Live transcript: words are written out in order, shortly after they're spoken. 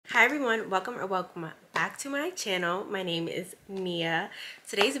Hi everyone, welcome back to my channel. My name is Nia.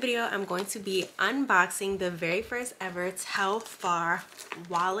 Today's video I'm going to be unboxing the very first ever Telfar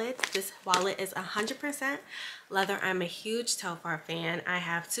wallet. This wallet is 100% leather. I'm a huge Telfar fan. I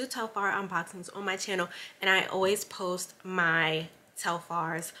have 2 Telfar unboxings on my channel and I always post my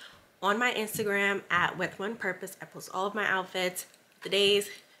Telfars on my Instagram at With One Purpose. I post all of my outfits, the days,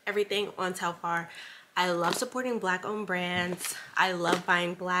 everything on Telfar. I love supporting Black owned brands. I love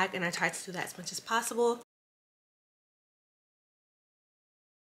buying Black and I try to do that as much as possible.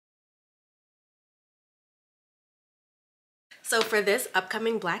 So for this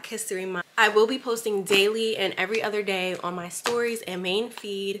upcoming Black History Month, I will be posting daily and every other day on my stories and main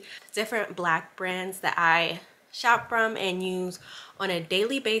feed different Black brands that I shop from and use on a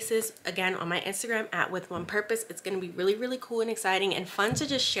daily basis, again on my Instagram at With One Purpose. It's going to be really cool and exciting and fun to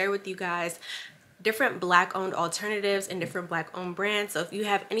just share with you guys different Black owned alternatives and different Black owned brands. So if you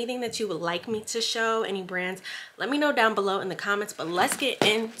have anything that you would like me to show, any brands, let me know down below in the comments. But let's get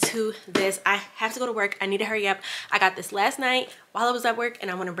into this. I have to go to work. I need to hurry up. I got this last night while I was at work and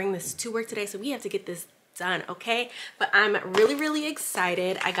I want to bring this to work today, so we have to get this done, okay? But I'm really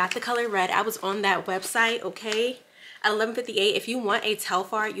excited. I got the color red. I was on that website, okay, at 11:58. If you want a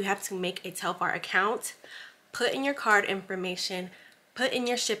Telfar, you have to make a Telfar account, put in your card information, put in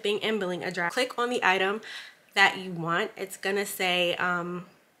your shipping and billing address, click on the item that you want. It's gonna say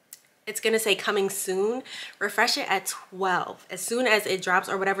coming soon. Refresh it at 12 as soon as it drops,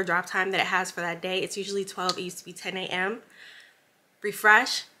 or whatever drop time that it has for that day. It's usually 12. It used to be 10 a.m.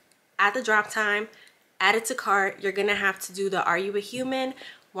 refresh at the drop time, add it to cart. You're gonna have to do the "Are you a human?"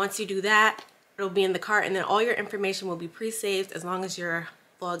 Once you do that, it'll be in the cart and then all your information will be pre-saved as long as you're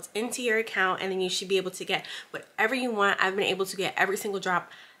logged into your account, and then you should be able to get whatever you want. I've been able to get every single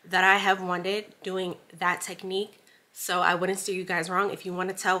drop that I have wanted doing that technique, so I wouldn't steer you guys wrong. If you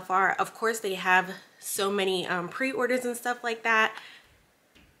want to Telfar, of course they have so many pre-orders and stuff like that,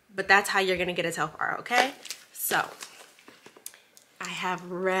 but that's how you're gonna get a Telfar, okay? So I have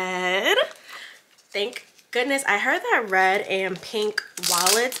red. Thank goodness. I heard that red and pink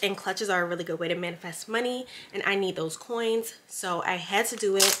wallets and clutches are a really good way to manifest money, and I need those coins, so I had to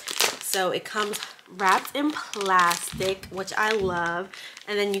do it. So it comes wrapped in plastic, which I love,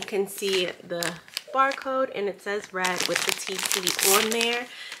 and then you can see the barcode and it says red with the TC on there,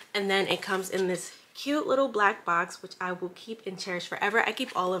 and then it comes in this cute little black box, which I will keep and cherish forever. I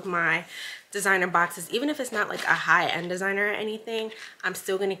keep all of my designer boxes, even if it's not like a high-end designer or anything, I'm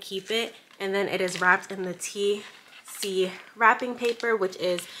still gonna keep it. And then it is wrapped in the TC wrapping paper, which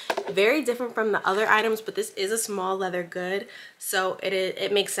is very different from the other items, but this is a small leather good, so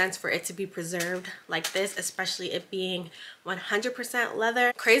it makes sense for it to be preserved like this, especially it being 100%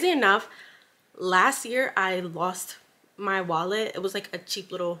 leather. Crazy enough, last year I lost my wallet. It was like a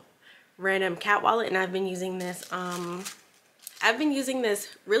cheap little random cat wallet, and I've been using this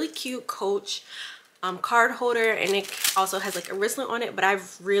really cute Coach card holder, and it also has like a wristlet on it, but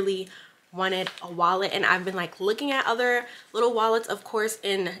I've really wanted a wallet, and I've been like looking at other little wallets, of course,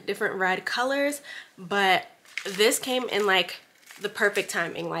 in different red colors, but this came in like the perfect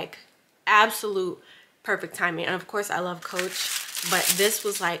timing, like absolute perfect timing. And of course I love Coach, but this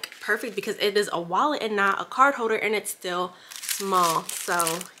was like perfect because it is a wallet and not a card holder, and it's still small.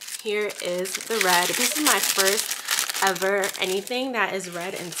 So here is the red. This is my first ever anything that is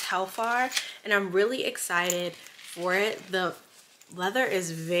red in Telfar, and I'm really excited for it. The leather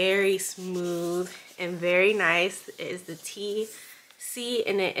is very smooth and very nice. It is the TC,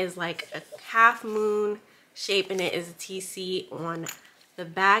 and it is like a half moon shape, and it is a TC on the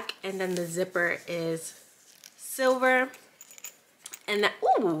back, and then the zipper is silver. And that,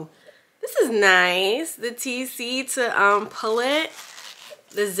 ooh, this is nice. The TC to pull it.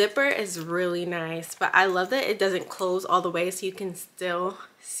 The zipper is really nice, but I love that it doesn't close all the way, so you can still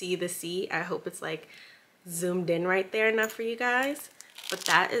see the C. I hope it's like zoomed in right there enough for you guys, but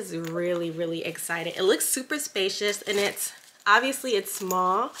that is really exciting. It looks super spacious, and it's obviously it's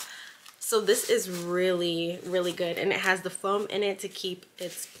small, so this is really good, and it has the foam in it to keep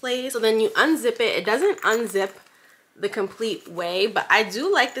its place. So then you unzip it. It doesn't unzip the complete way, but I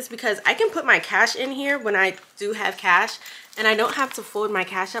do like this because I can put my cash in here when I do have cash, and I don't have to fold my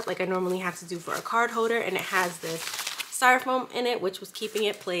cash up like I normally have to do for a card holder. And it has this styrofoam in it, which was keeping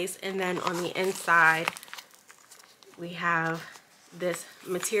it placed, and then on the inside we have this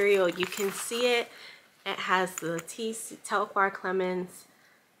material. You can see it. It has the TC Telfar Clemens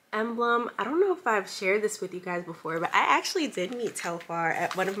emblem. I don't know if I've shared this with you guys before, but I actually did meet Telfar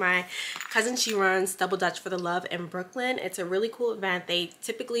at one of my cousins. She runs Double Dutch for the Love in Brooklyn. It's a really cool event. They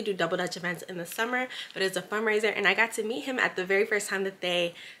typically do Double Dutch events in the summer, but it's a fundraiser, and I got to meet him at the very first time that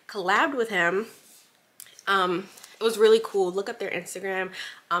they collabed with him. It was really cool. Look up their Instagram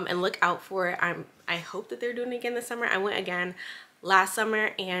and look out for it. I hope that they're doing it again this summer. I went again last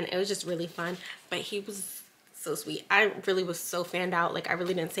summer and it was just really fun, but he was so sweet. I really was so fanned out. Like, I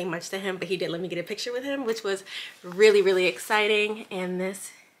really didn't say much to him, but he did let me get a picture with him, which was really, really exciting. And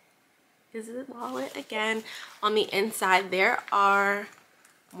this is the wallet again. On the inside there are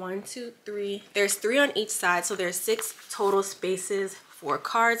 1, 2, 3. There's 3 on each side, so there's 6 total spaces for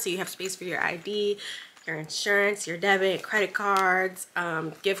cards. So you have space for your ID, your insurance, your debit, credit cards,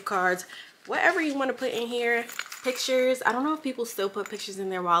 gift cards, whatever you want to put in here. Pictures. I don't know if people still put pictures in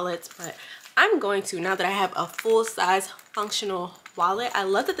their wallets, but I'm going to, now that I have a full-size functional wallet. I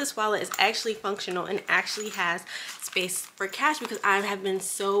love that this wallet is actually functional and actually has space for cash, because I have been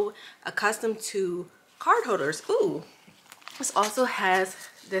so accustomed to card holders. Ooh, this also has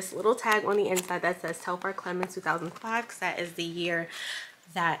this little tag on the inside that says Telfar Clemens 2005, because that is the year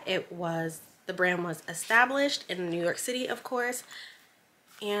that the brand was established in New York City, of course.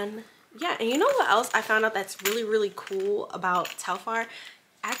 And yeah, and you know what else I found out that's really, really cool about Telfar?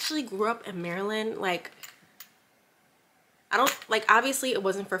 I actually grew up in Maryland. Like, obviously it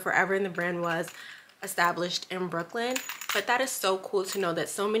wasn't for forever and the brand was established in Brooklyn, but that is so cool to know that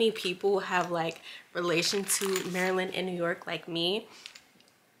so many people have like relation to Maryland and New York like me.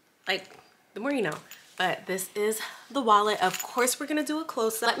 Like, the more you know. But this is the wallet. Of course, we're gonna do a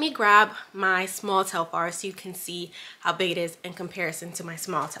close-up. Let me grab my small Telfar so you can see how big it is in comparison to my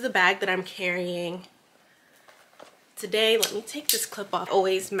small Telfar. The bag that I'm carrying today, let me take this clip off. I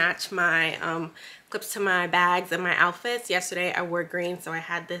always match my clips to my bags and my outfits. Yesterday I wore green, so I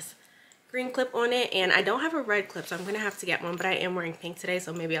had this green clip on it, and I don't have a red clip, so I'm gonna have to get one, but I am wearing pink today,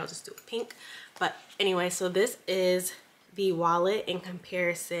 so maybe I'll just do a pink. But anyway, so this is the wallet in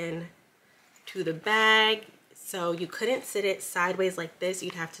comparison to the bag. So you couldn't sit it sideways like this,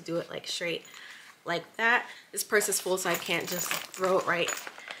 you'd have to do it like straight like that. This purse is full, so I can't just throw it right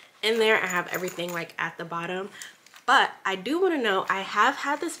in there. I have everything like at the bottom. But I do want to know, I have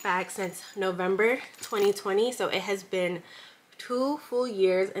had this bag since November 2020, so it has been 2 full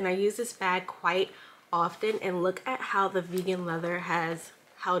years, and I use this bag quite often. And look at how the vegan leather has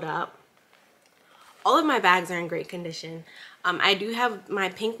held up. All of my bags are in great condition. I do have my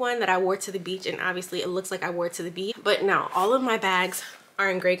pink one that I wore to the beach, and obviously it looks like I wore it to the beach, but no, all of my bags are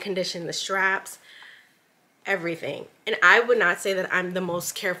in great condition. The straps, everything. And I would not say that I'm the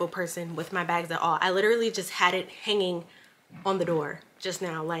most careful person with my bags at all. I literally just had it hanging on the door just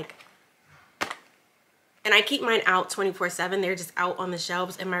now, like, and I keep mine out 24/7. They're just out on the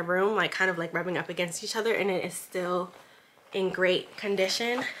shelves in my room, like kind of like rubbing up against each other, and it is still in great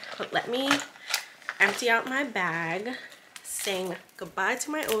condition. But let me empty out my bag, saying goodbye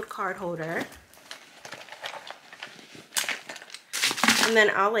to my old card holder, and then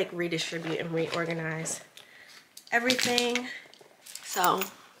I'll like redistribute and reorganize everything. So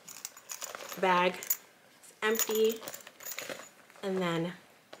the bag is empty, and then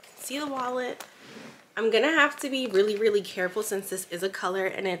see the wallet. I'm gonna have to be really, really careful since this is a color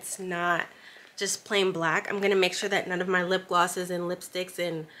and it's not just plain black. I'm gonna make sure that none of my lip glosses and lipsticks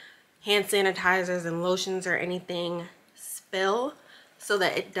and hand sanitizers and lotions or anything spill, so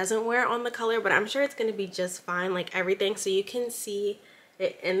that it doesn't wear on the color. But I'm sure it's going to be just fine, like everything. So you can see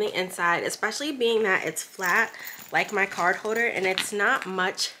it in the inside, especially being that it's flat like my card holder, and it's not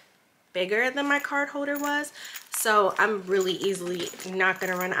much bigger than my card holder was. So I'm really easily not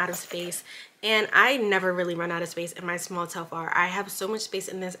going to run out of space, and I never really run out of space in my small Telfar. I have so much space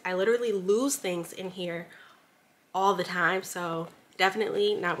in this. I literally lose things in here all the time, so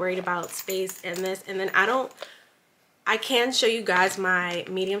definitely not worried about space in this. And then I can show you guys my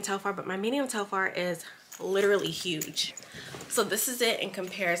medium Telfar, but my medium Telfar is literally huge. So this is it in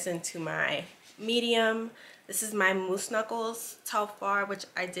comparison to my medium. This is my Moose Knuckles Telfar, which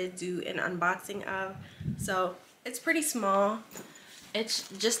I did do an unboxing of. So it's pretty small. It's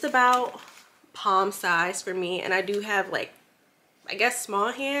just about palm size for me, and I do have, like, I guess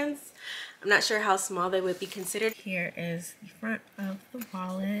small hands. I'm not sure how small they would be considered. Here is the front of the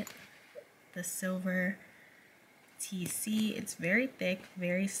wallet, the silver TC. It's very thick,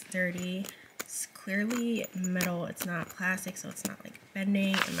 very sturdy. It's clearly metal. It's not plastic, so it's not like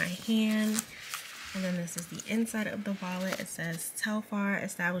bending in my hand. And then this is the inside of the wallet. It says Telfar,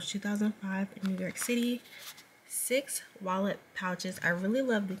 established 2005 in New York City. 6 wallet pouches. I really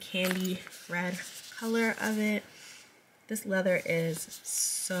love the candy red color of it. This leather is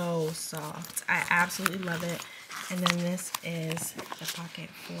so soft. I absolutely love it. And then this is the pocket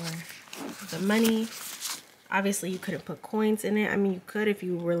for the money. Obviously, you couldn't put coins in it. I mean, you could if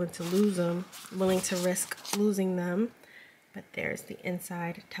you were willing to lose them, willing to risk losing them. But there's the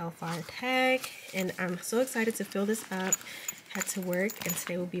inside Telfar tag. And I'm so excited to fill this up. Had to work, and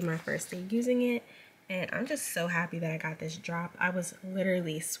today will be my first day using it. And I'm just so happy that I got this drop. I was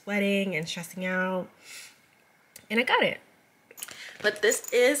literally sweating and stressing out. And I got it. But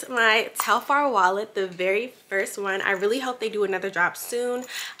this is my Telfar wallet, the very first one. I really hope they do another drop soon.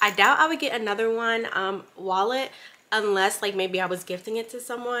 I doubt I would get another one wallet unless like maybe I was gifting it to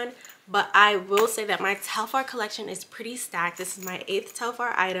someone. But I will say that my Telfar collection is pretty stacked. This is my 8th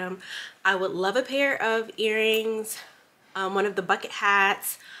Telfar item. I would love a pair of earrings, one of the bucket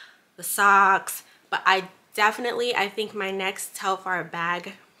hats, the socks. But I think my next Telfar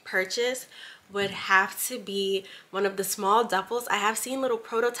bag purchase would have to be one of the small duffels. I have seen little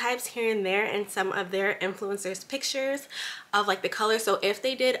prototypes here and there in some of their influencers' pictures of like the color. So if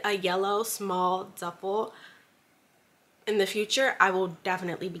they did a yellow small duffel in the future, I will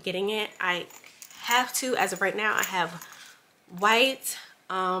definitely be getting it. I have to, as of right now, I have white,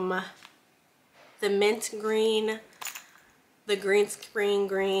 the mint green, the green screen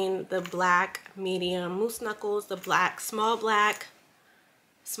green, the black medium moose knuckles, the black, small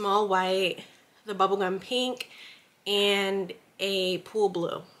white, the bubblegum pink, and a pool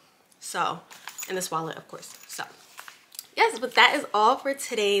blue. So, and this wallet, of course. So yes, but that is all for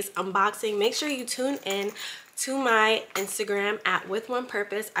today's unboxing. Make sure you tune in to my Instagram at With One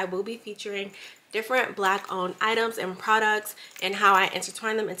Purpose. I will be featuring different Black owned items and products and how I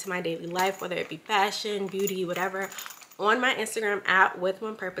intertwine them into my daily life, whether it be fashion, beauty, whatever, on my Instagram at With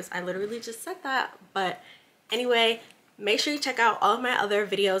One Purpose. I literally just said that. But anyway, make sure you check out all of my other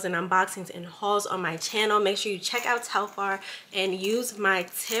videos and unboxings and hauls on my channel. Make sure you check out Telfar and use my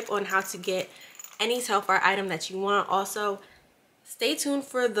tip on how to get any Telfar item that you want. Also, stay tuned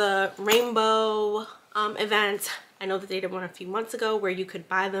for the rainbow event. I know that they did one a few months ago where you could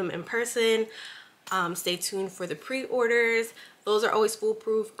buy them in person. Stay tuned for the pre-orders. Those are always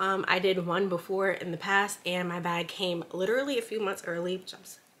foolproof. I did one before in the past and my bag came literally a few months early, which I'm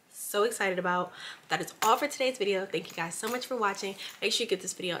so excited about. That is all for today's video. Thank you guys so much for watching. Make sure you give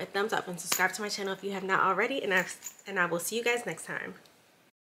this video a thumbs up and subscribe to my channel if you have not already, and I will see you guys next time.